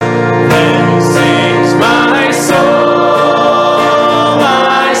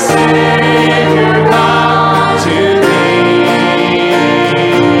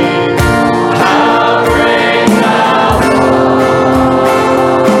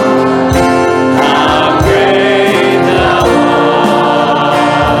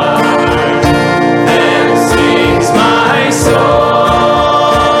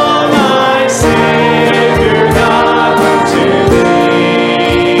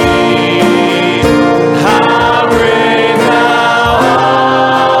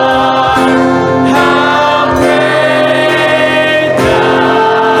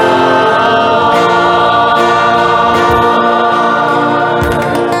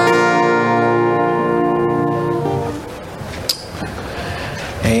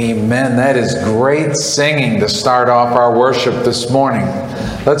Amen. That is great singing to start off our worship this morning.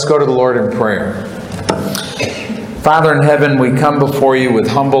 Let's go to the Lord in prayer. Father in heaven, we come before you with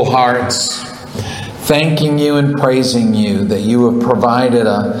humble hearts, thanking you and praising you that you have provided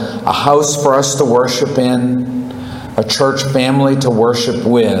a house for us to worship in, a church family to worship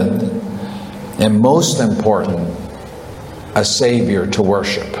with, and most important, a Savior to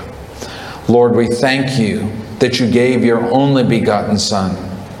worship. Lord, we thank you that you gave your only begotten Son,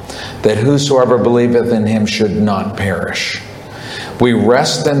 that whosoever believeth in him should not perish. We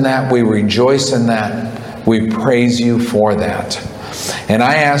rest in that, we rejoice in that, we praise you for that. And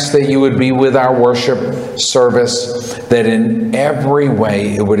I ask that you would be with our worship service, that in every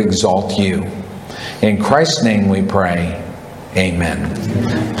way it would exalt you. In Christ's name we pray,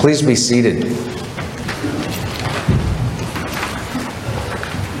 amen. Please be seated.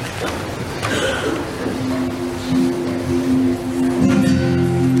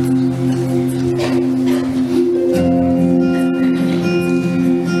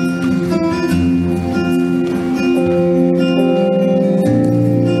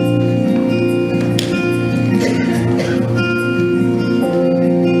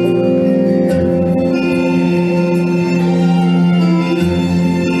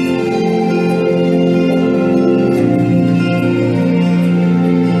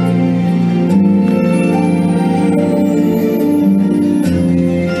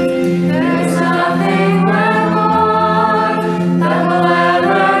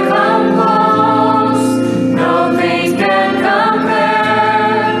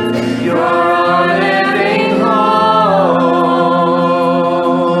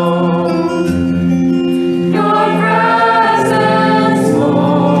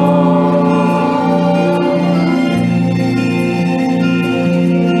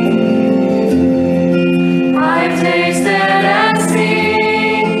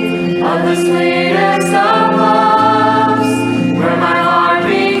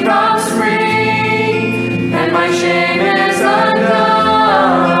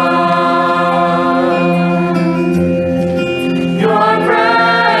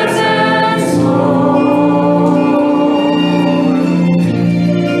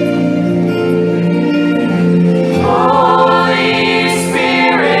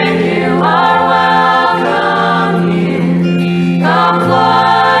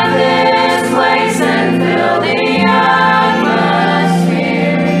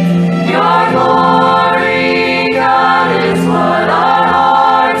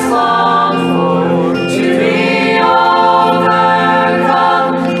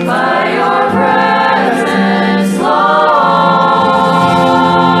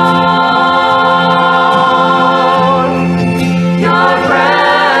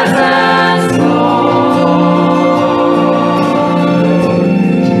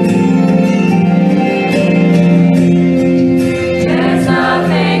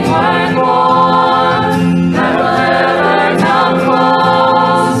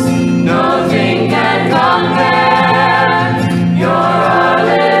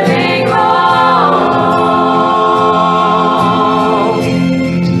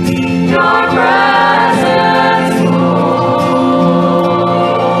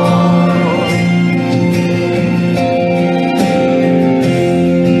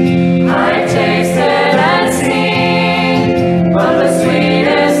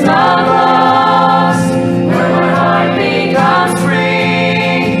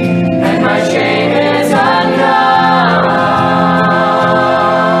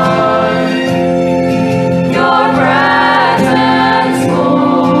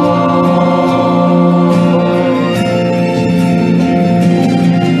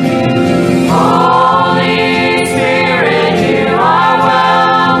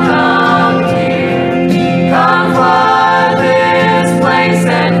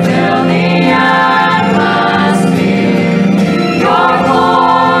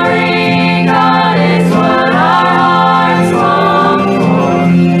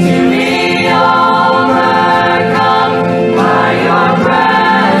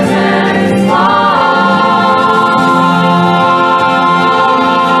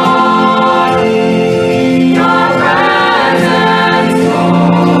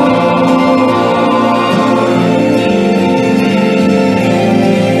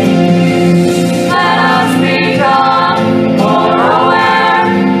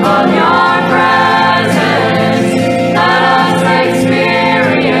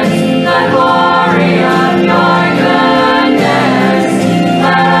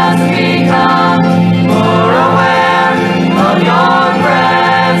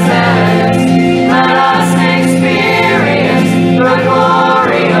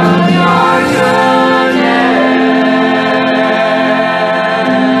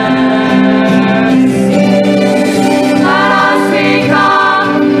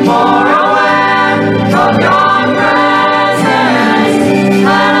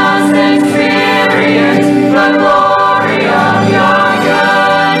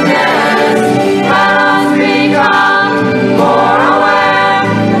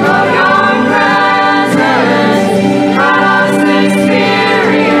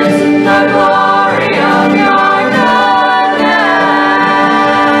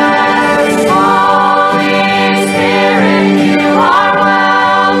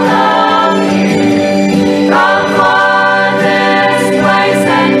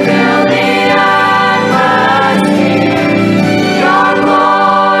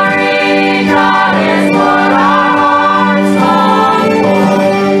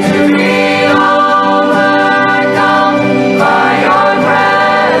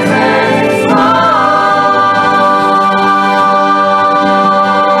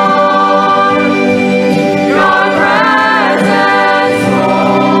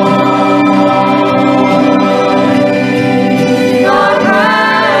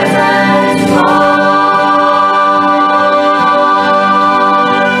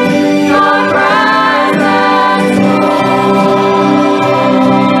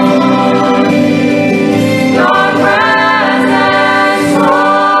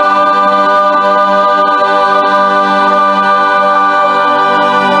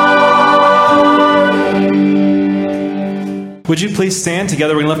 please stand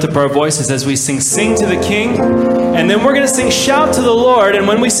together? We're going to lift up our voices as we sing Sing to the King. And then we're going to sing Shout to the Lord. And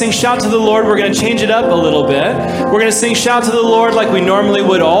when we sing Shout to the Lord, we're going to change it up a little bit. We're going to sing Shout to the Lord like we normally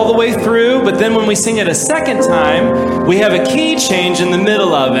would all the way through. But then when we sing it a second time, we have a key change in the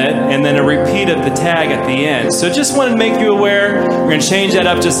middle of it and then a repeat of the tag at the end. So just wanted to make you aware. We're going to change that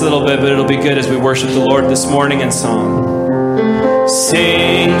up just a little bit, but it'll be good as we worship the Lord this morning in song.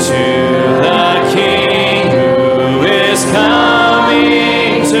 Sing to the King who is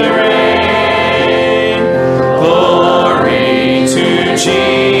coming to reign. Glory to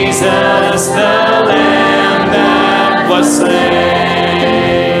Jesus, the Lamb that was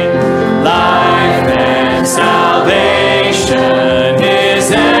slain. Life and salvation,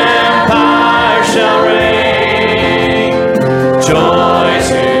 His empire shall reign. Joy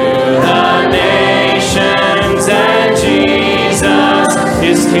to the nations, and Jesus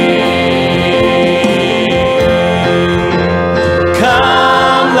is King.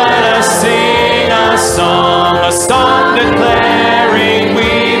 Come, let us sing a song declaring we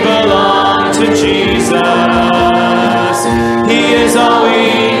belong to Jesus. He is all we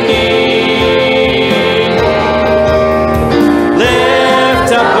need.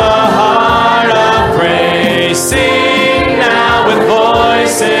 Lift up a heart of praise. Sing now with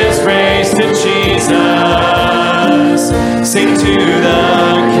voices raised to Jesus. Sing to the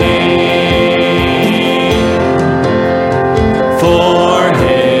King. For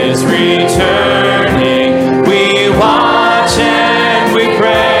His returning, we watch and we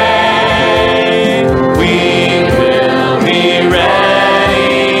pray. We will be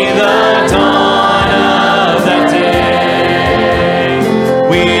ready the dawn of that day.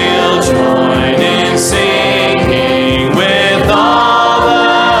 We'll join in singing with all the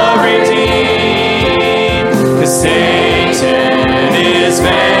redeemed. 'Cause Satan is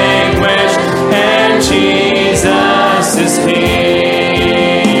vanquished and Jesus is King.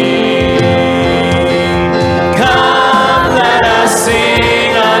 Come, let us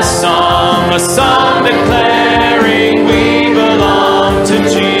sing a song declaring we belong to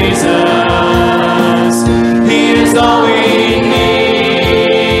Jesus. He is all we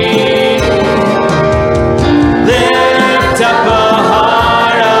need. Lift up a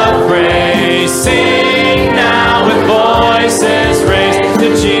heart of praise. Sing now with voices raised to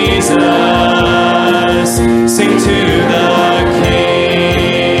Jesus. Sing to the King.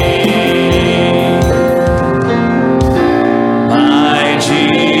 My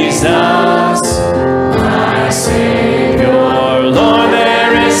Jesus, my Savior, Lord,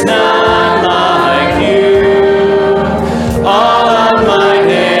 there is none like you. All of my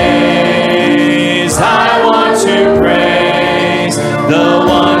days I want to praise the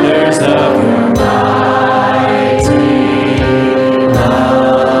wonders of your mighty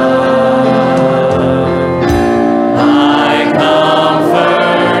love. My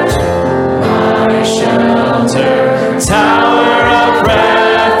comfort, my shelter, tower of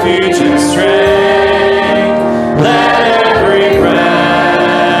refuge and strength. Let every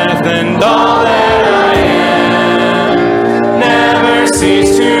breath and all that I am never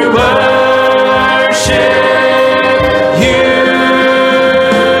cease to worship you.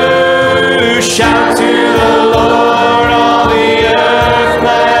 Shout to the Lord, all the earth,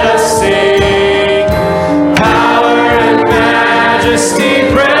 let us sing. Power and majesty,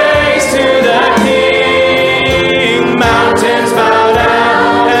 praise to the King. Mountains bow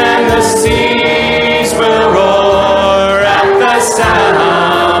down and the seas will roar at the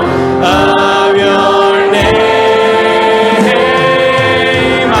sound of your name.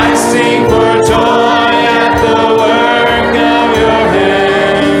 I sing for joy at the work of your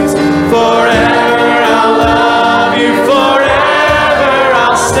hands. Forever I'll love you, forever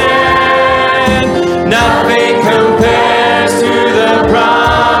I'll stand. Nothing compares to the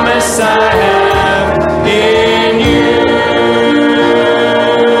promise I have in you.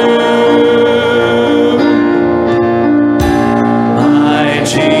 My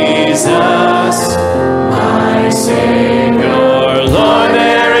Jesus, my Savior, Lord,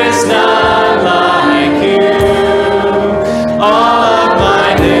 there is none like you. All of my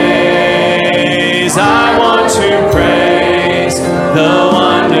days I want to praise the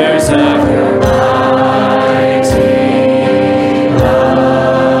wonders of your mighty love.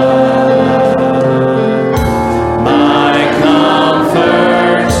 My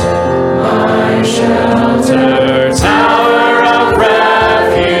comfort, my shelter, tower of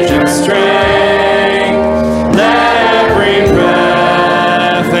refuge and strength. Let every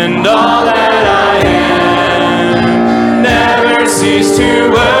breath and all that I am never cease to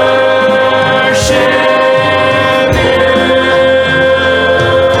worship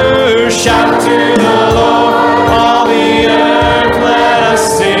you. Shout to the Lord, all the earth,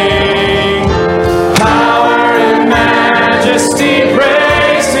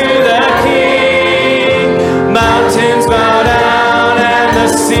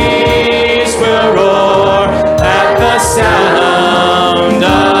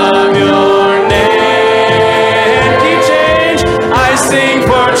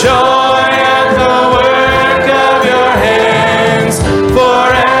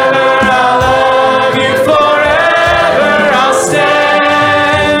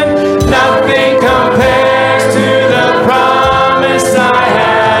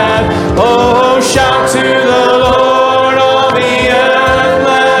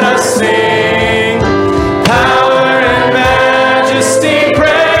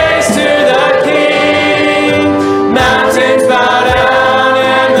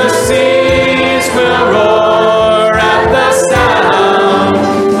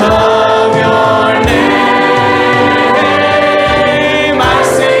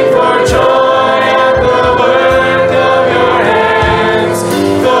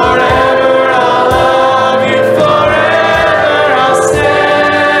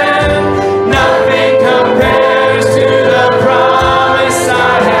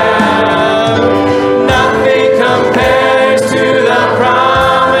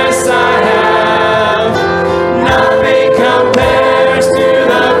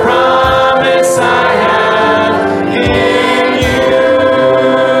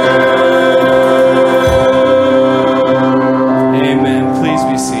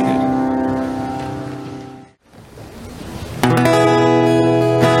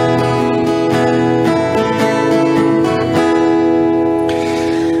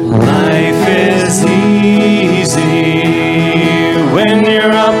 is easy when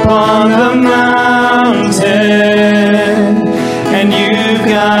you're up on the mountain and you've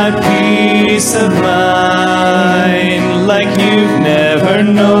got peace of mind like you've never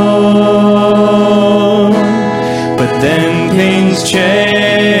known. But then things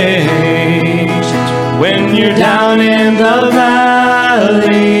change when you're down in the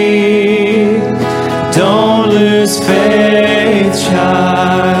valley. Don't lose faith,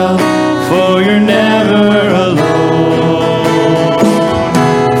 child, for you're never alone.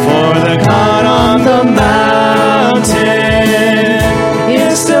 For the God on the mountain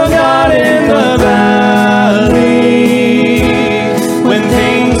is still God in the valley. When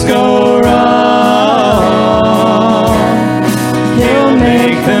things go wrong, He'll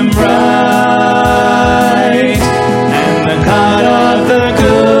make them right. And the God of the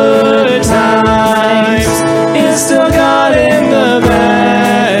good times is still God in the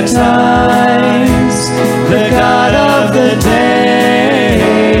bad times. The God of the day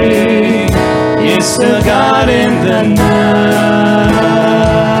is still God in the night.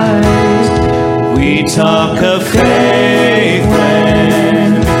 We talk of faith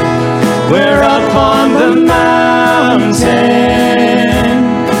when we're up on the mountain,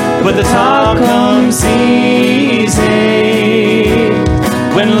 but the talk comes easy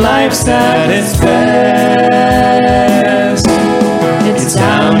when life's at its best. It's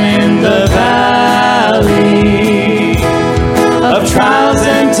down in the valley of trials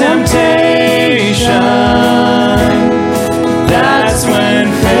and temptation. That's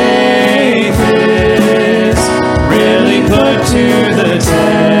when faith is really put to the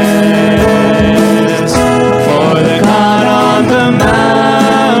test. For the God on the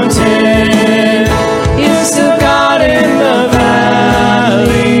mountain is still God in the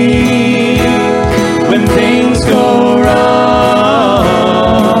valley. When things go wrong,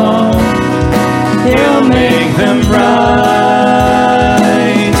 He'll make them right.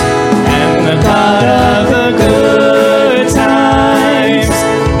 And the God of the good times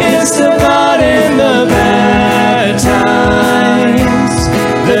is still God in the bad times.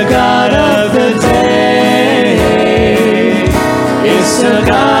 The God of the day is still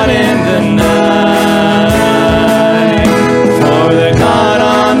God in the night. For the God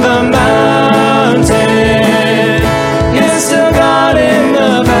on the mountain is still God in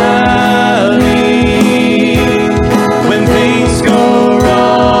the valley. When things go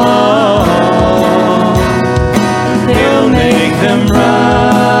wrong, He'll make them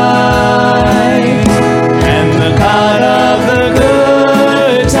right. And the God of the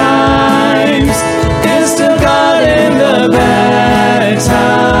good times is still God in the bad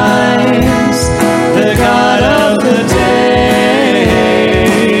times. The God of the day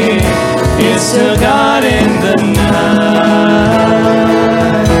is still God in the night.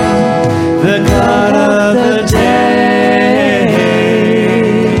 The God of the day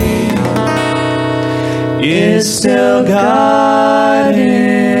is still God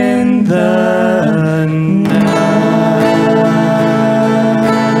in the night.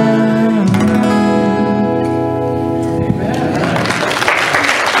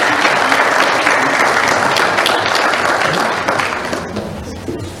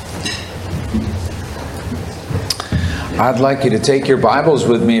 I'd like you to take your Bibles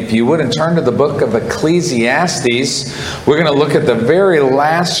with me, if you would, and turn to the book of Ecclesiastes. We're going to look at the very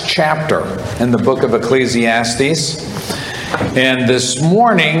last chapter in the book of Ecclesiastes. And this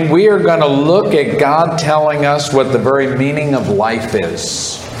morning, we are going to look at God telling us what the very meaning of life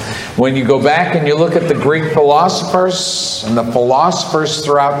is. When you go back and you look at the Greek philosophers and the philosophers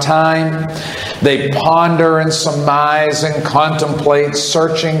throughout time, they ponder and surmise and contemplate,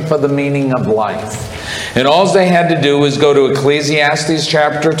 searching for the meaning of life. And all they had to do was go to Ecclesiastes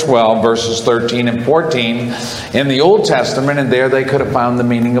chapter 12, verses 13 and 14 in the Old Testament, and there they could have found the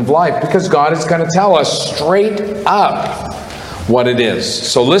meaning of life, because God is going to tell us straight up what it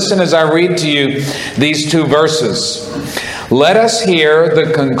is. So listen as I read to you these two verses. Let us hear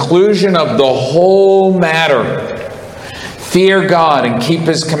the conclusion of the whole matter. Fear God and keep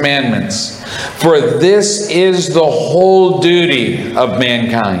His commandments, for this is the whole duty of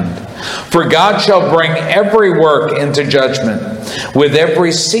mankind. For God shall bring every work into judgment, with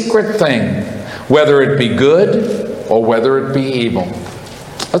every secret thing, whether it be good or whether it be evil.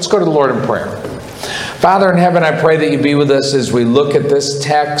 Let's go to the Lord in prayer. Father in heaven, I pray that you be with us as we look at this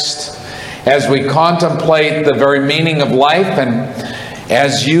text, as we contemplate the very meaning of life, and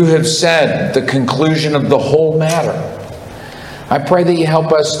as you have said, the conclusion of the whole matter. I pray that you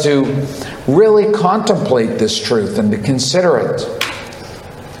help us to really contemplate this truth and to consider it.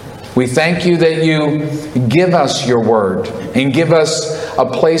 We thank you that you give us your word and give us a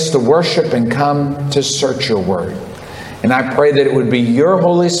place to worship and come to search your word. And I pray that it would be your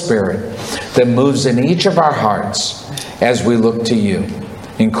Holy Spirit that moves in each of our hearts as we look to you.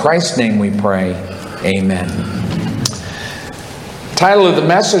 In Christ's name we pray, amen. The title of the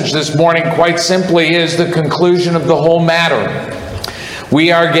message this morning, quite simply, is The Conclusion of the Whole Matter.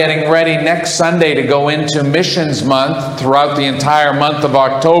 We are getting ready next Sunday to go into Missions Month throughout the entire month of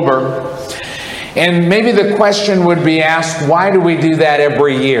October. And maybe the question would be asked, why do we do that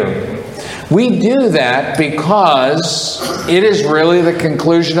every year? We do that because it is really the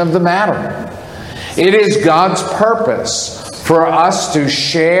conclusion of the matter. It is God's purpose for us to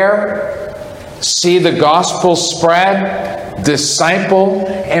share, see the gospel spread, disciple,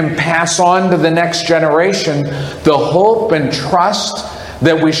 and pass on to the next generation the hope and trust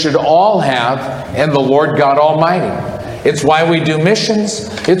that we should all have in the Lord God Almighty. It's why we do missions.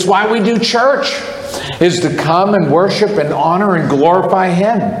 It's why we do church, is to come and worship and honor and glorify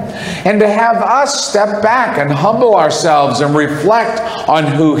Him. And to have us step back and humble ourselves and reflect on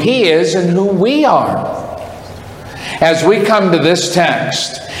who He is and who we are. As we come to this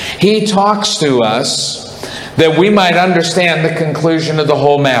text, He talks to us that we might understand the conclusion of the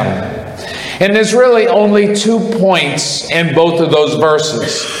whole matter. And there's really only 2 points in both of those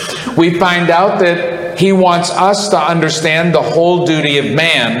verses. We find out that He wants us to understand the whole duty of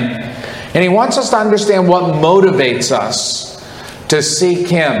man, and He wants us to understand what motivates us to seek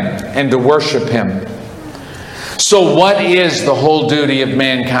Him and to worship Him. So what is the whole duty of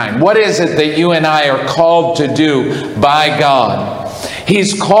mankind? What is it that you and I are called to do by God?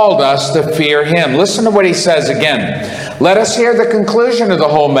 He's called us to fear Him. Listen to what He says again. Let us hear the conclusion of the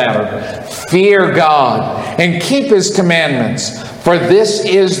whole matter. Fear God and keep His commandments, for this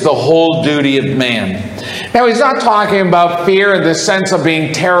is the whole duty of man. Now, He's not talking about fear in the sense of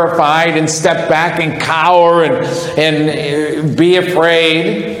being terrified and step back and cower and be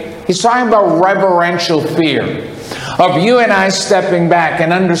afraid. He's talking about reverential fear, of you and I stepping back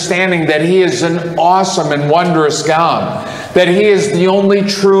and understanding that He is an awesome and wondrous God, that He is the only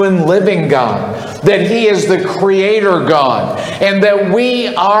true and living God, that He is the Creator God, and that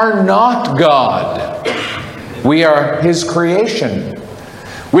we are not God. We are His creation.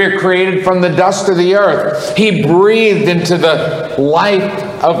 We are created from the dust of the earth. He breathed into the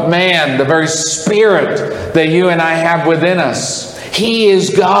life of man, the very spirit that you and I have within us. He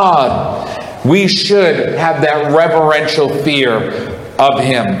is God. We should have that reverential fear of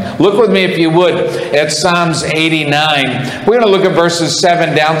Him. Look with me, if you would, at Psalms 89. We're going to look at verses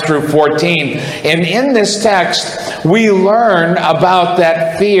 7 down through 14. And in this text, we learn about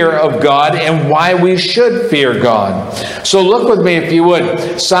that fear of God and why we should fear God. So look with me, if you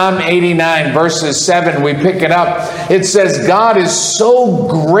would. Psalm 89, verses 7, we pick it up. It says, God is so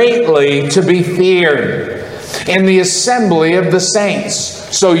greatly to be feared in the assembly of the saints.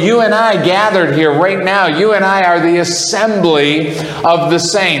 So you and I gathered here right now, you and I are the assembly of the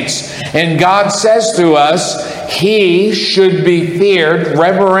saints. And God says to us, He should be feared,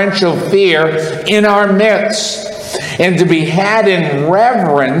 reverential fear, in our midst, and to be had in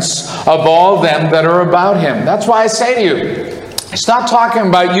reverence of all them that are about Him. That's why I say to you, it's not talking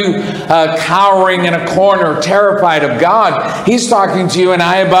about you cowering in a corner, terrified of God. He's talking to you and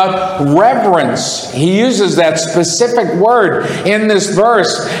I about reverence. He uses that specific word in this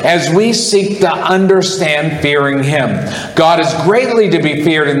verse as we seek to understand fearing Him. God is greatly to be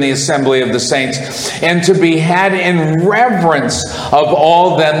feared in the assembly of the saints, and to be had in reverence of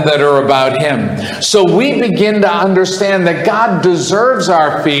all them that are about Him. So we begin to understand that God deserves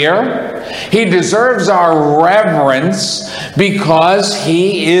our fear. He deserves our reverence because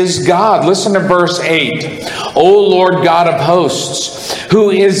He is God. Listen to verse 8. O Lord God of hosts,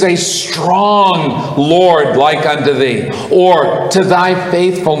 who is a strong Lord like unto Thee, or to Thy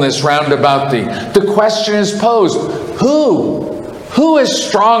faithfulness round about Thee. The question is posed, who is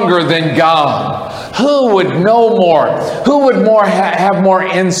stronger than God? Who would know more? Who would have more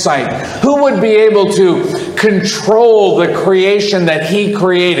insight? Who would be able to control the creation that He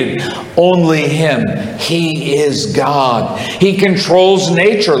created? Only Him. He is God. He controls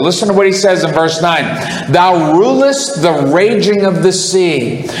nature. Listen to what He says in verse 9. Thou rulest the raging of the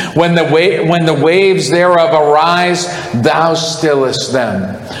sea. When the waves thereof arise, Thou stillest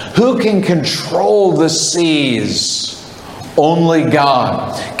them. Who can control the seas? Only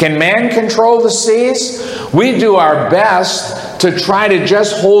God. Can man control the seas? We do our best to try to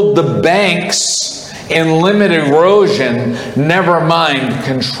just hold the banks and limit erosion, never mind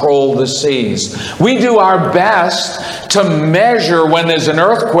control the seas. We do our best to measure when there's an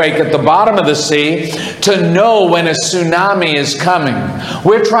earthquake at the bottom of the sea, to know when a tsunami is coming.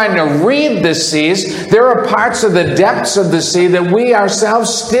 We're trying to read the seas. There are parts of the depths of the sea that we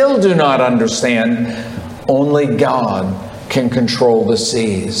ourselves still do not understand. Only God can control the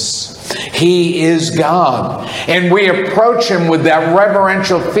seas. He is God. And we approach Him with that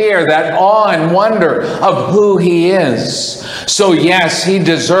reverential fear, that awe and wonder of who He is. So yes, He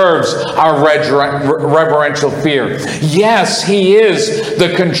deserves our reverential fear. Yes, He is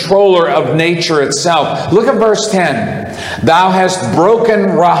the controller of nature itself. Look at verse 10. Thou hast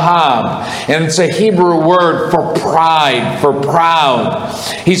broken Rahab. And it's a Hebrew word for pride, for proud.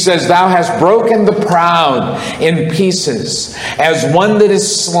 He says, Thou hast broken the proud in pieces, as one that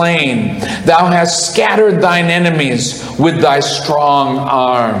is slain. Thou hast scattered thine enemies with thy strong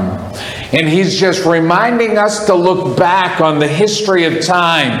arm. And he's just reminding us to look back on the history of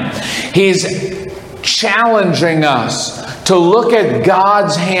time. He's challenging us to look at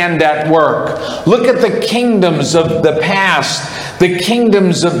God's hand at work. Look at the kingdoms of the past, the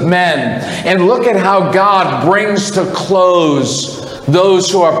kingdoms of men, and look at how God brings to close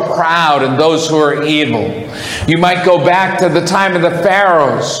those who are proud and those who are evil. You might go back to the time of the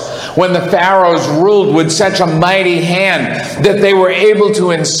Pharaohs, when the Pharaohs ruled with such a mighty hand that they were able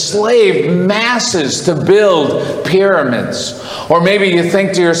to enslave masses to build pyramids. Or maybe you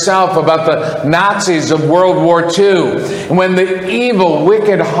think to yourself about the Nazis of World War II, when the evil,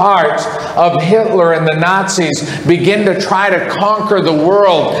 wicked heart of Hitler and the Nazis begin to try to conquer the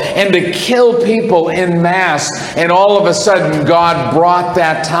world and to kill people in mass, and all of a sudden God brought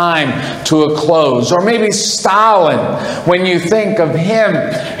that time to a close. Or maybe Stalin, when you think of him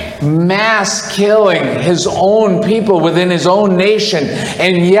mass killing his own people within his own nation,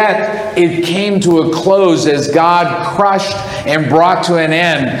 and yet it came to a close as God crushed and brought to an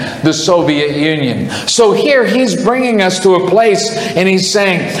end the Soviet Union. So here he's bringing us to a place and he's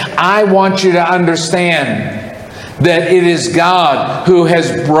saying, I want you to understand that it is God who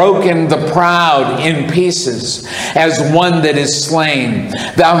has broken the proud in pieces, as one that is slain.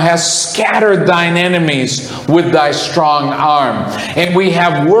 Thou hast scattered thine enemies with thy strong arm. And we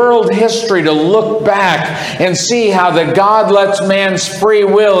have world history to look back and see how that God lets man's free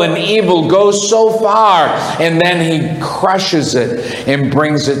will and evil go so far, and then He crushes it and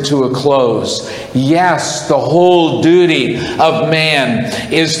brings it to a close. Yes, the whole duty of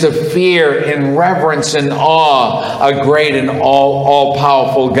man is to fear and reverence and awe a great and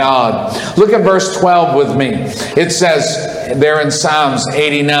all-powerful God. Look at verse 12 with me. It says there in Psalms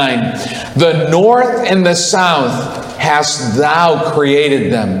 89, the north and the south hast thou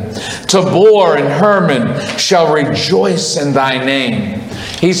created them. Tabor and Hermon shall rejoice in thy name.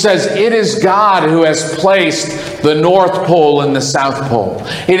 He says it is God who has placed the North Pole and the South Pole.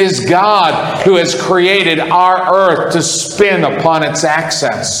 It is God who has created our earth to spin upon its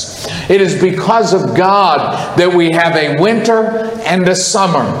axis. It is because of God that we have a winter and a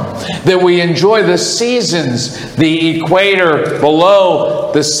summer, that we enjoy the seasons, the equator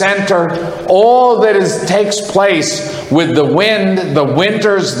below, the center, all that takes place with the wind, the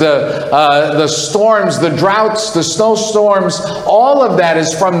winters, the storms, the droughts, the snowstorms. All of that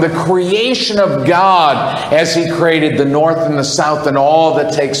is from the creation of God as He created the north and the south and all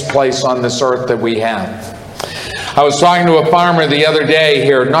that takes place on this earth that we have. I was talking to a farmer the other day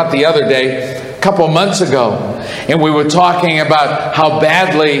here, not the other day, a couple months ago, and we were talking about how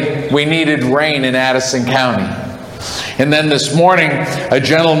badly we needed rain in Addison County. And then this morning, a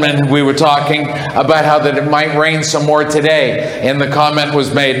gentleman, we were talking about how that it might rain some more today, and the comment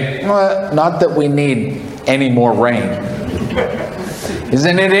was made, well, not that we need any more rain.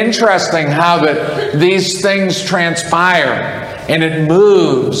 Isn't it interesting how that these things transpire and it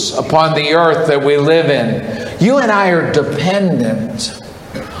moves upon the earth that we live in? You and I are dependent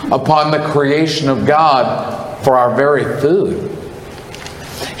upon the creation of God for our very food.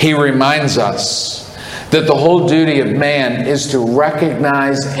 He reminds us that the whole duty of man is to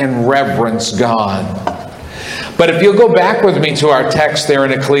recognize and reverence God. But if you'll go back with me to our text there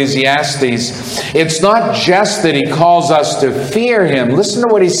in Ecclesiastes, it's not just that he calls us to fear him. Listen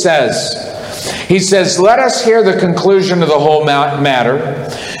to what he says. He says, let us hear the conclusion of the whole matter.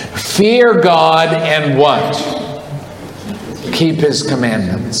 Fear God and what? Keep his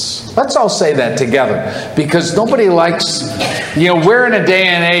commandments. Let's all say that together, because nobody likes, we're in a day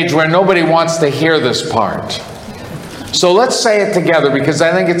and age where nobody wants to hear this part. So let's say it together, because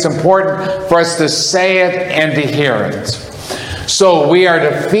I think it's important for us to say it and to hear it. So we are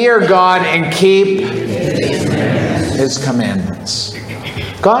to fear God and keep his commandments.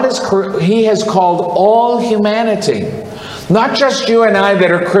 He has called all humanity. Not just you and I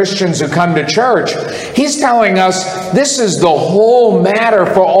that are Christians who come to church. He's telling us this is the whole matter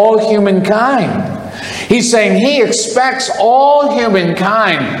for all humankind. He's saying He expects all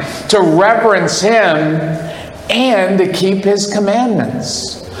humankind to reverence Him and to keep His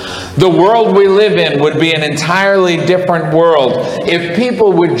commandments. The world we live in would be an entirely different world if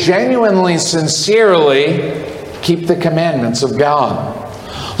people would genuinely, sincerely keep the commandments of God.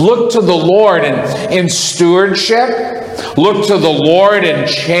 Look to the Lord in stewardship. Look to the Lord in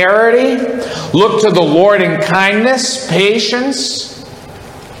charity. Look to the Lord in kindness, patience.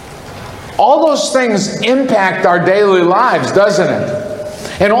 All those things impact our daily lives, doesn't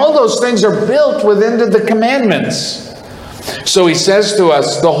it? And all those things are built within the commandments. So He says to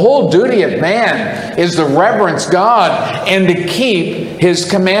us, the whole duty of man is to reverence God and to keep His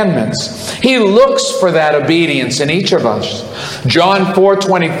commandments. He looks for that obedience in each of us. John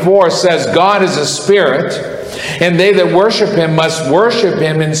 4:24 says, God is a spirit, and they that worship Him must worship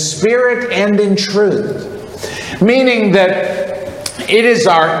Him in spirit and in truth. Meaning that it is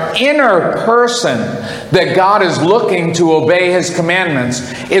our inner person that God is looking to obey His commandments.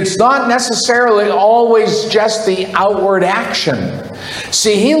 It's not necessarily always just the outward action.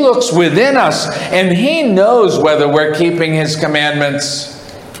 See, He looks within us and He knows whether we're keeping His commandments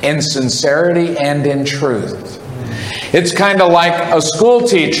in sincerity and in truth. It's kind of like a school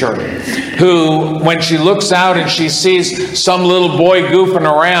teacher who, when she looks out and she sees some little boy goofing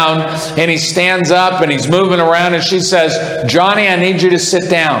around and he stands up and he's moving around and she says, Johnny, I need you to sit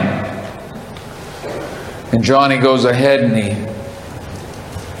down. And Johnny goes ahead and he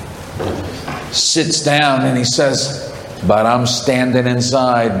sits down and he says, but I'm standing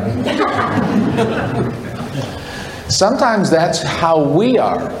inside. Sometimes that's how we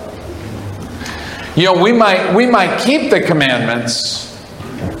are. You know, we might keep the commandments,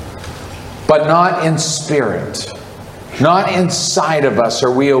 but not in spirit. Not inside of us are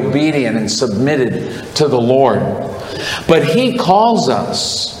we obedient and submitted to the Lord. But He calls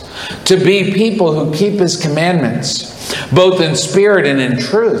us to be people who keep His commandments, both in spirit and in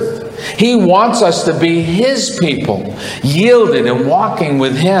truth. He wants us to be His people, yielded and walking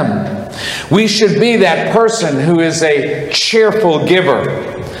with Him. We should be that person who is a cheerful giver,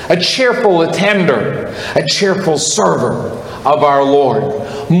 a cheerful attender, a cheerful server of our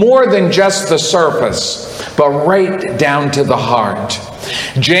Lord. More than just the surface, but right down to the heart.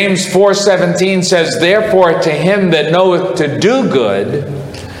 James 4:17 says, therefore to him that knoweth to do good,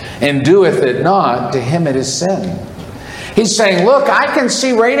 and doeth it not, to him it is sin. He's saying, look, I can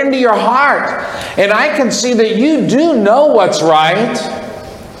see right into your heart, and I can see that you do know what's right,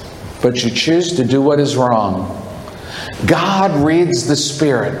 but you choose to do what is wrong. God reads the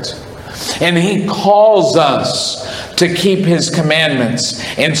Spirit, and He calls us to keep His commandments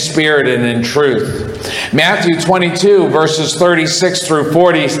in spirit and in truth. Matthew 22, verses 36 through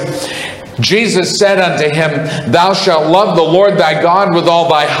 40, Jesus said unto him, thou shalt love the Lord thy God with all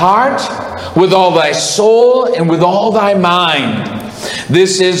thy heart, with all thy soul, and with all thy mind.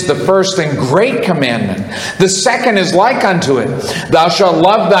 This is the first and great commandment. The second is like unto it. Thou shalt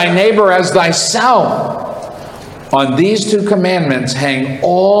love thy neighbor as thyself. On these two commandments hang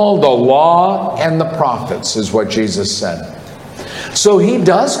all the law and the prophets, is what Jesus said. So He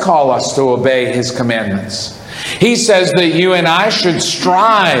does call us to obey His commandments. He says that you and I should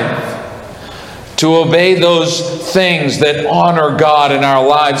strive to obey those things that honor God in our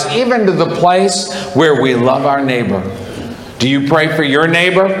lives, even to the place where we love our neighbor. Do you pray for your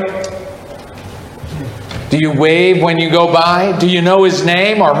neighbor? Do you wave when you go by? Do you know his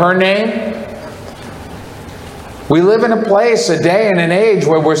name or her name? We live in a place, a day, and an age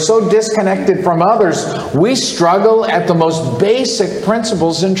where we're so disconnected from others, we struggle at the most basic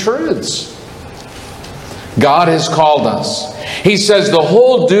principles and truths. God has called us. He says the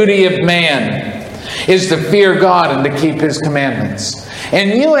whole duty of man is to fear God and to keep His commandments.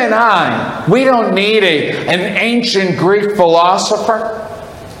 And you and I, we don't need an ancient Greek philosopher.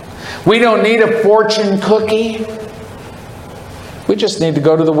 We don't need a fortune cookie. We just need to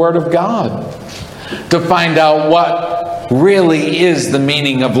go to the Word of God to find out what really is the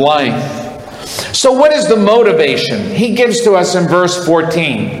meaning of life. So what is the motivation? He gives to us in verse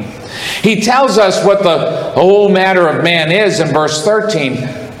 14. He tells us what the whole matter of man is in verse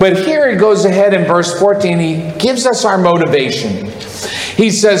 13. But here he goes ahead in verse 14. He gives us our motivation.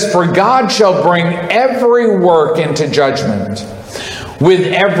 He says, for God shall bring every work into judgment with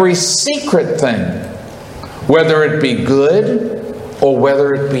every secret thing, whether it be good or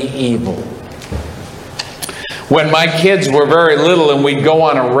whether it be evil. When my kids were very little and we'd go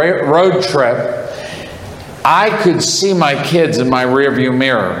on a road trip, I could see my kids in my rearview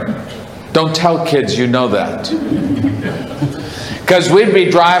mirror. Don't tell kids you know that. Because we'd be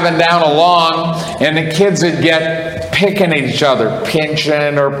driving down along and the kids would get picking at each other,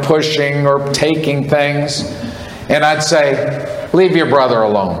 pinching or pushing or taking things. And I'd say, leave your brother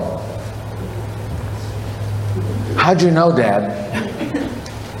alone. How'd you know, Dad?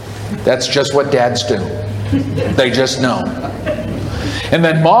 That's just what dads do. They just know. And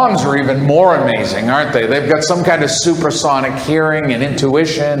then moms are even more amazing, aren't they? They've got some kind of supersonic hearing and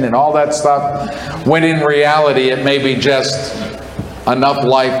intuition and all that stuff, when in reality it may be just enough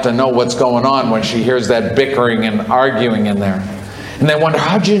life to know what's going on when she hears that bickering and arguing in there. And they wonder,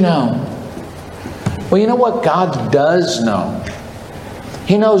 how'd you know? Well, you know what God does know?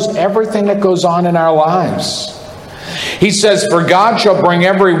 He knows everything that goes on in our lives. He says, for God shall bring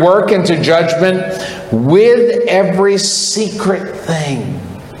every work into judgment with every secret thing.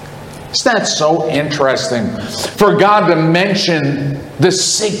 Isn't that so interesting? For God to mention the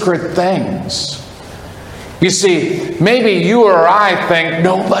secret things. You see, maybe you or I think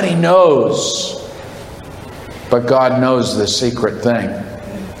nobody knows. But God knows the secret thing.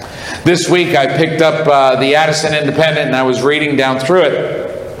 This week I picked up the Addison Independent and I was reading down through it.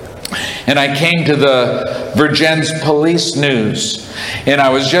 And I came to the Vergennes police news. And I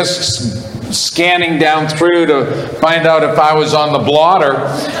was just scanning down through to find out if I was on the blotter.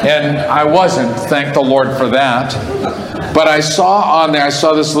 And I wasn't, thank the Lord for that. But I saw on there, I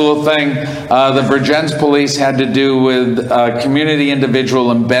saw this little thing, the Vergennes police had to do with a community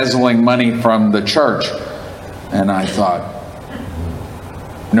individual embezzling money from the church. And I thought,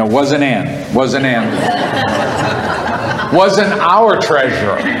 no, wasn't Ann. Wasn't our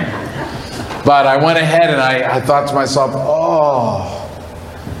treasurer. But I went ahead and I thought to myself, oh,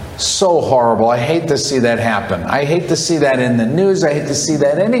 so horrible. I hate to see that happen. I hate to see that in the news. I hate to see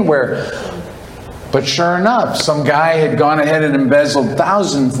that anywhere. But sure enough, some guy had gone ahead and embezzled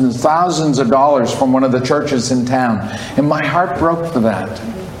thousands and thousands of dollars from one of the churches in town. And my heart broke for that.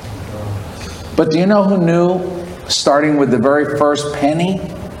 But do you know who knew, starting with the very first penny?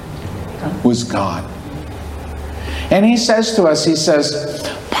 Was God. And he says to us, he says,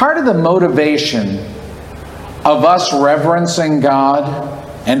 part of the motivation of us reverencing God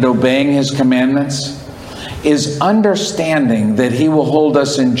and obeying His commandments is understanding that He will hold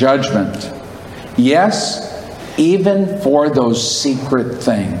us in judgment. Yes, even for those secret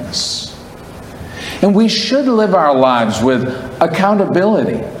things. And we should live our lives with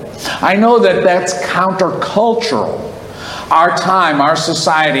accountability. I know that that's countercultural. Our time, our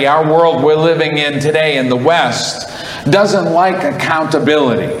society, our world we're living in today in the West doesn't like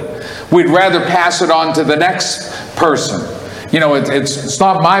accountability. We'd rather pass it on to the next person. You know, it's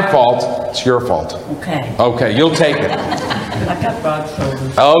not my fault, it's your fault. Okay. Okay, you'll take it. I got broad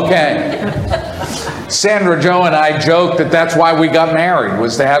shoulders. Okay. Sandra Jo and I joked that that's why we got married,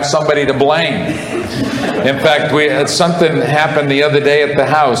 was to have somebody to blame. In fact, something happened the other day at the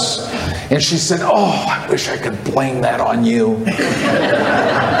house, and she said, oh, I wish I could blame that on you.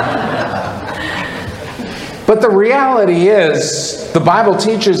 But the reality is, the Bible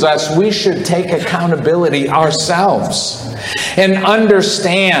teaches us we should take accountability ourselves and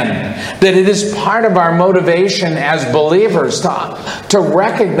understand that it is part of our motivation as believers to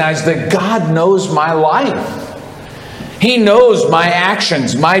recognize that God knows my life. He knows my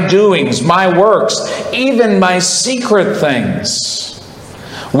actions, my doings, my works, even my secret things.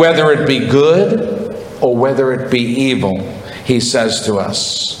 Whether it be good or whether it be evil, He says to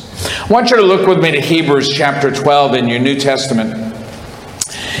us. I want you to look with me to Hebrews chapter 12 in your New Testament.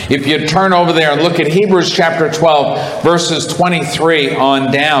 If you turn over there and look at Hebrews chapter 12, verses 23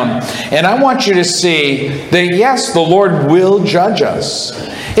 on down. And I want you to see that, yes, the Lord will judge us.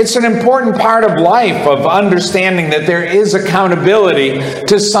 It's an important part of life of understanding that there is accountability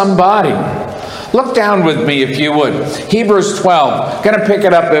to somebody. Look down with me if you would. Hebrews 12. I'm going to pick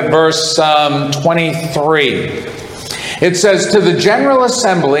it up at verse 23. It says, to the general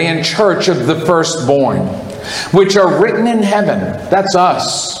assembly and church of the firstborn, which are written in heaven. That's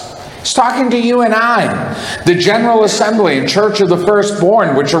us. He's talking to you and I. The general assembly and church of the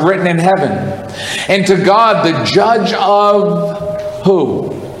firstborn, which are written in heaven. And to God, the judge of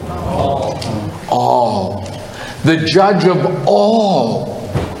who? All. The judge of all.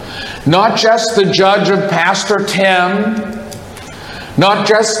 Not just the judge of Pastor Tim. Not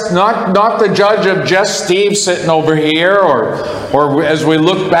the judge of just Steve sitting over here, or as we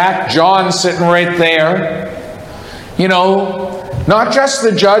look back, John sitting right there. You know, not just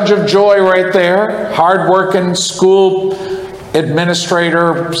the judge of Joy right there, hardworking school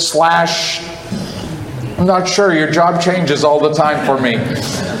administrator / I'm not sure, your job changes all the time for me.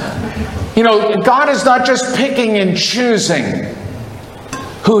 You know, God is not just picking and choosing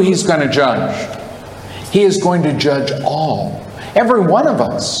who He's going to judge. He is going to judge all. Every one of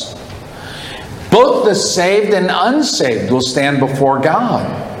us. Both the saved and unsaved will stand before God.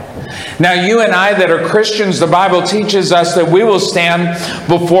 Now, you and I that are Christians, the Bible teaches us that we will stand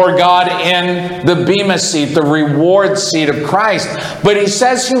before God in the bema seat, the reward seat of Christ. But He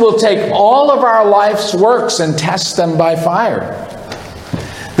says He will take all of our life's works and test them by fire.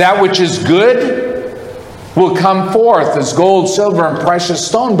 That which is good will come forth as gold, silver, and precious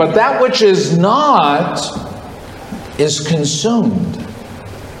stone. But that which is not is consumed.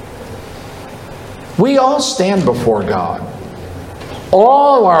 We all stand before God.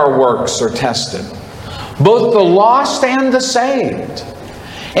 All our works are tested, both the lost and the saved.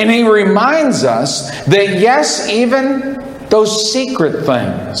 And He reminds us that, yes, even those secret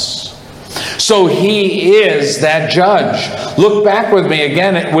things. So He is that judge. Look back with me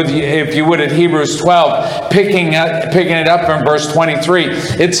again, if you would, at Hebrews 12, picking it up from verse 23.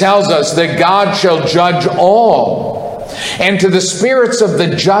 It tells us that God shall judge all. And to the spirits of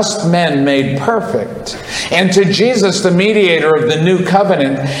the just men made perfect, and to Jesus, the mediator of the new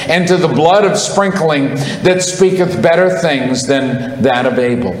covenant, and to the blood of sprinkling that speaketh better things than that of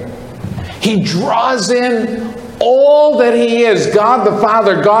Abel. He draws in all that He is, God the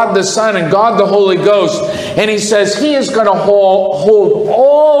Father, God the Son, and God the Holy Ghost. And He says He is going to hold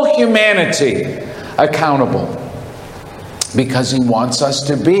all humanity accountable, because He wants us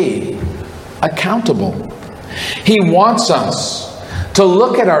to be accountable. He wants us to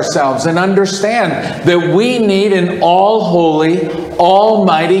look at ourselves and understand that we need an all-holy,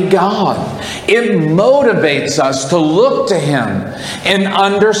 almighty God. It motivates us to look to Him and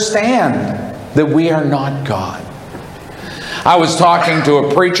understand that we are not God. I was talking to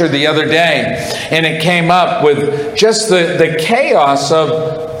a preacher the other day, and it came up with just the chaos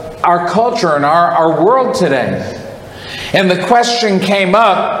of our culture and our world today. And the question came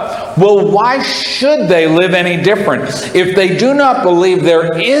up, well, why should they live any different? If they do not believe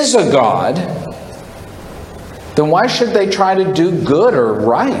there is a God, then why should they try to do good or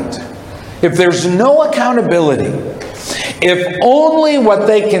right? If there's no accountability, if only what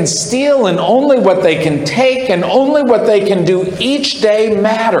they can steal and only what they can take and only what they can do each day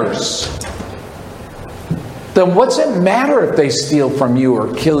matters, then what's it matter if they steal from you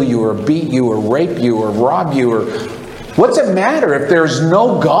or kill you or beat you or rape you or rob you? Or what's it matter if there's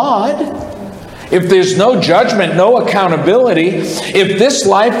no God? If there's no judgment, no accountability, if this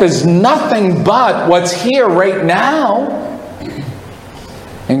life is nothing but what's here right now?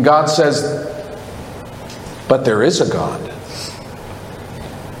 And God says, but there is a God.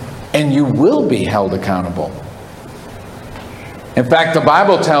 And you will be held accountable. In fact, the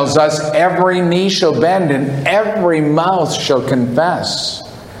Bible tells us every knee shall bend and every mouth shall confess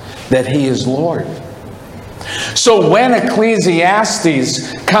that He is Lord. So when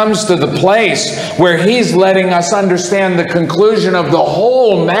Ecclesiastes comes to the place where he's letting us understand the conclusion of the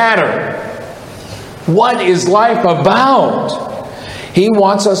whole matter, what is life about? He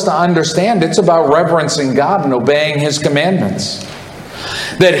wants us to understand it's about reverencing God and obeying His commandments.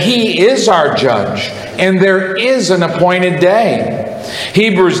 That He is our judge, and there is an appointed day.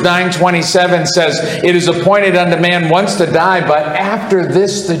 Hebrews 9:27 says, it is appointed unto man once to die, but after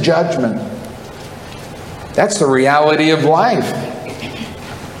this the judgment. That's the reality of life.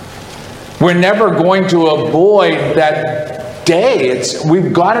 We're never going to avoid that day.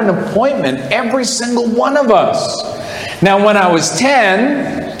 We've got an appointment, every single one of us. Now, when I was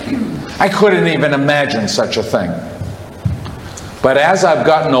 10, I couldn't even imagine such a thing. But as I've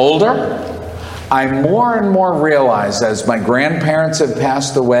gotten older, I more and more realize, as my grandparents have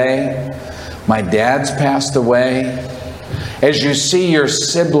passed away, my dad's passed away, as you see your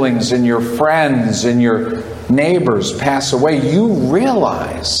siblings and your friends and your neighbors pass away, you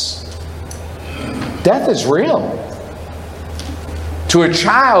realize death is real. To a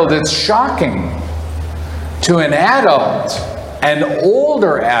child, it's shocking. To an adult, an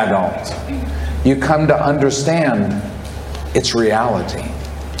older adult, you come to understand its reality.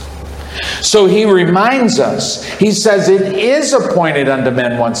 So He reminds us, He says, it is appointed unto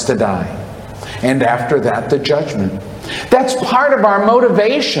men once to die, and after that the judgment. That's part of our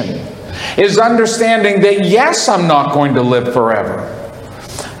motivation, is understanding that yes, I'm not going to live forever.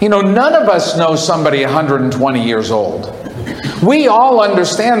 You know, none of us know somebody 120 years old. We all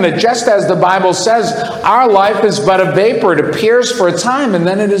understand that just as the Bible says, our life is but a vapor. It appears for a time and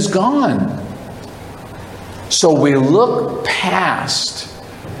then it is gone. So we look past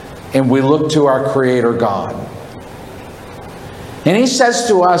and we look to our Creator God. And He says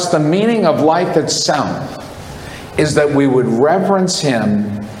to us the meaning of life itself is that we would reverence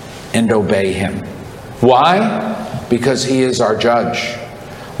Him and obey him. Why? Because he is our judge.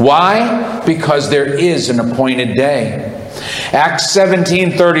 Why? Because there is an appointed day. Acts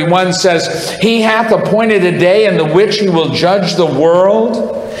 17:31 says, He hath appointed a day in the which he will judge the world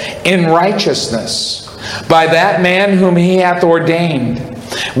in righteousness by that man whom he hath ordained,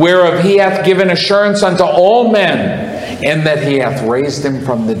 whereof he hath given assurance unto all men, and that he hath raised him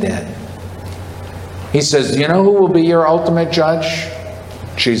from the dead. He says, you know who will be your ultimate judge?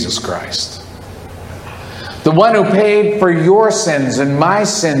 Jesus Christ. The one who paid for your sins and my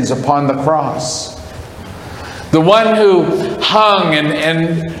sins upon the cross. The one who hung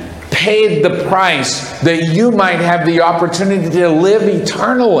and paid the price that you might have the opportunity to live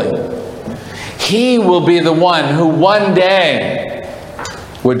eternally. He will be the one who one day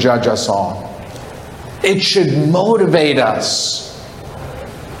would judge us all. It should motivate us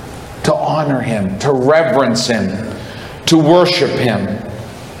to honor him, to reverence him, to worship him.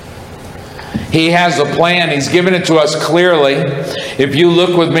 He has a plan. He's given it to us clearly. If you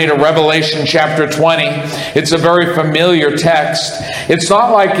look with me to Revelation chapter 20, it's a very familiar text. It's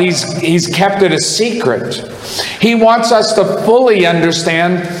not like he's kept it a secret. He wants us to fully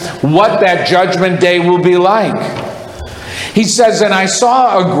understand what that judgment day will be like. He says, And I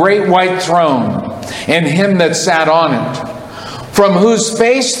saw a great white throne, and him that sat on it, from whose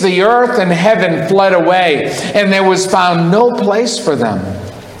face the earth and heaven fled away, and there was found no place for them.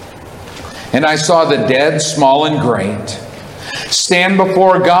 And I saw the dead, small and great, stand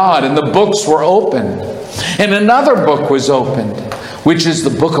before God, and the books were opened. And another book was opened, which is the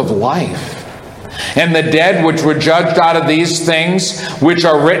book of life. And the dead which were judged out of these things, which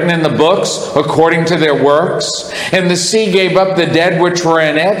are written in the books, according to their works. And the sea gave up the dead which were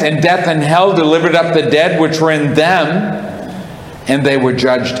in it, and death and hell delivered up the dead which were in them. And they were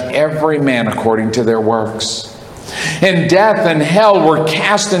judged every man according to their works. And death and hell were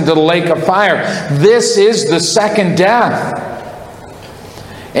cast into the lake of fire. This is the second death.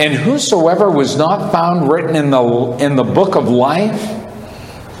 And whosoever was not found written in the book of life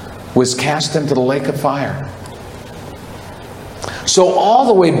was cast into the lake of fire. So all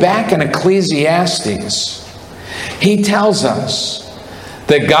the way back in Ecclesiastes, he tells us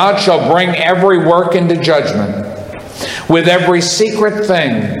that God shall bring every work into judgment with every secret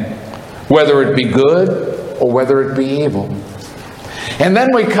thing, whether it be good or whether it be evil. And then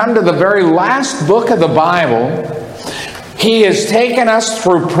we come to the very last book of the Bible. He has taken us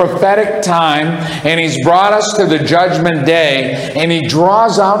through prophetic time, and he's brought us to the judgment day, and he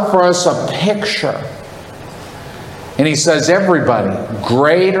draws out for us a picture. And he says everybody,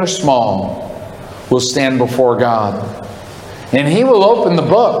 great or small, will stand before God. And he will open the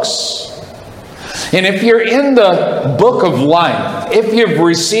books. And if you're in the book of life, if you've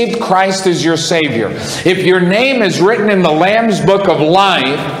received Christ as your Savior, if your name is written in the Lamb's book of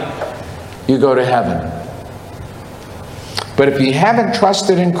life, you go to heaven. But if you haven't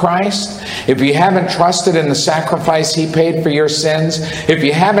trusted in Christ, if you haven't trusted in the sacrifice he paid for your sins, if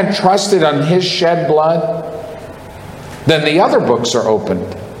you haven't trusted on his shed blood, then the other books are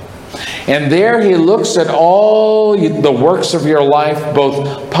opened. And there he looks at all the works of your life,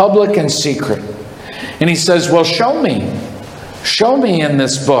 both public and secret. And he says, well, show me. Show me in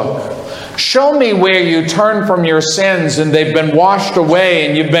this book. Show me where you turn from your sins and they've been washed away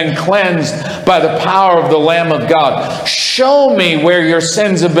and you've been cleansed by the power of the Lamb of God. Show me where your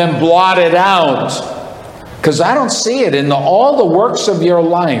sins have been blotted out. Because I don't see it in all the works of your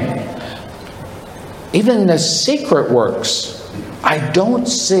life. Even the secret works, I don't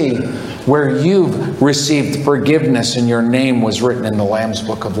see where you've received forgiveness and your name was written in the Lamb's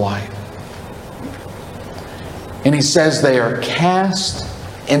book of life. And he says they are cast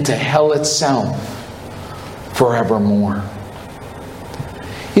into hell itself forevermore.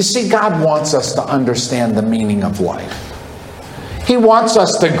 You see, God wants us to understand the meaning of life. He wants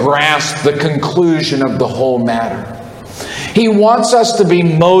us to grasp the conclusion of the whole matter. He wants us to be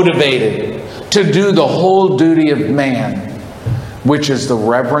motivated to do the whole duty of man, which is to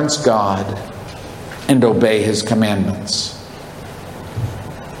reverence God and obey his commandments.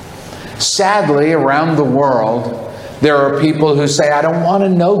 Sadly, around the world, there are people who say, I don't want to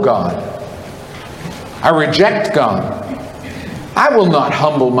know God. I reject God. I will not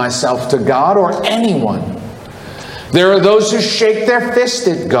humble myself to God or anyone. There are those who shake their fist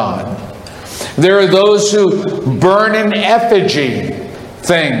at God. There are those who burn in effigy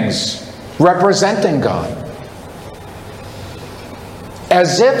things representing God,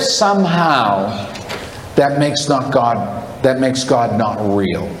 as if somehow that makes God not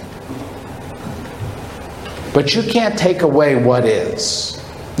real. But you can't take away what is.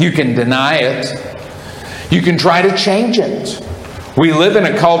 You can deny it. You can try to change it. We live in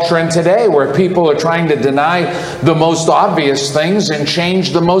a culture in today where people are trying to deny the most obvious things and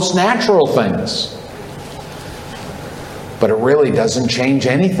change the most natural things. But it really doesn't change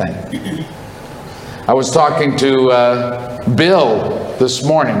anything. I was talking to Bill this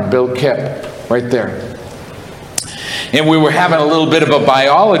morning, Bill Kipp, right there. And we were having a little bit of a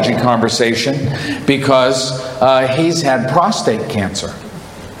biology conversation because he's had prostate cancer.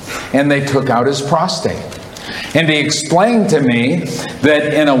 And they took out his prostate. And he explained to me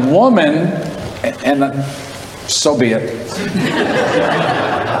that in a woman, and so be it,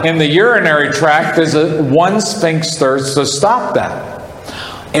 in the urinary tract, there's one sphincter to stop that.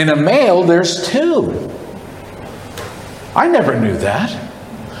 In a male, there's two. I never knew that.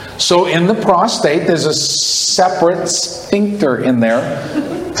 So in the prostate, there's a separate sphincter in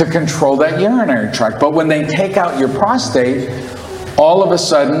there to control that urinary tract. But when they take out your prostate, all of a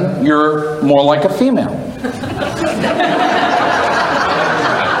sudden, you're more like a female.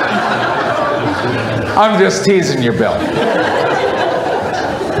 I'm just teasing you, Bill.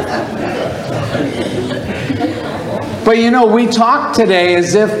 But you know, we talk today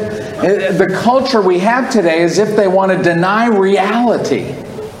as if, the culture we have today, as if they want to deny reality.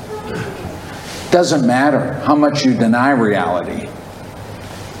 Doesn't matter how much you deny reality.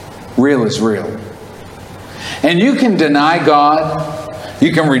 Real is real. And you can deny God.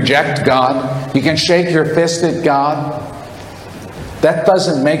 You can reject God. You can shake your fist at God. That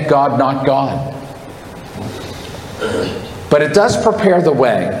doesn't make God not God. But it does prepare the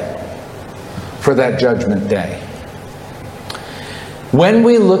way for that judgment day. When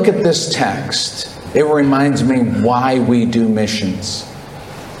we look at this text, it reminds me why we do missions.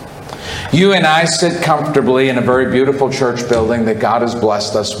 You and I sit comfortably in a very beautiful church building that God has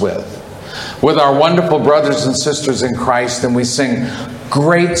blessed us with our wonderful brothers and sisters in Christ, and we sing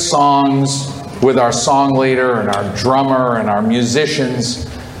great songs with our song leader and our drummer and our musicians,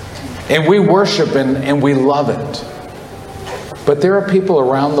 and we worship and we love it. But there are people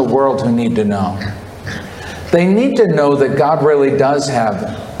around the world who need to know. They need to know that God really does have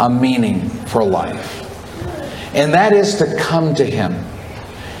a meaning for life, and that is to come to Him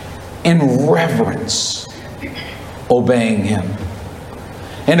in reverence, obeying Him.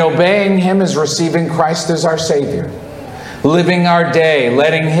 And obeying Him is receiving Christ as our Savior, living our day,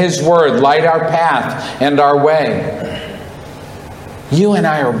 letting His Word light our path and our way. You and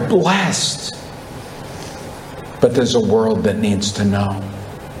I are blessed, but there's a world that needs to know.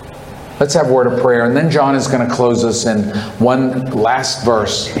 Let's have a word of prayer, and then John is going to close us in one last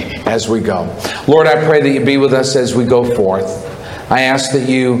verse as we go. Lord, I pray that you be with us as we go forth. I ask that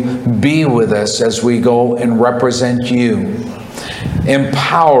you be with us as we go and represent you.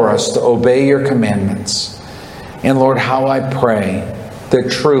 Empower us to obey your commandments. And Lord, how I pray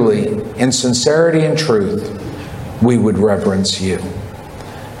that truly, in sincerity and truth, we would reverence you.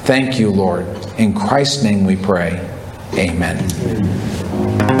 Thank you, Lord. In Christ's name we pray. Amen.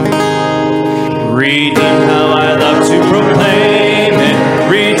 Redeemed, how I love to proclaim it.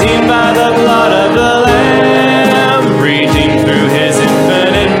 Redeemed by the blood of the Lamb. Redeemed through His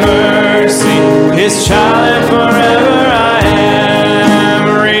infinite mercy. His child and forever.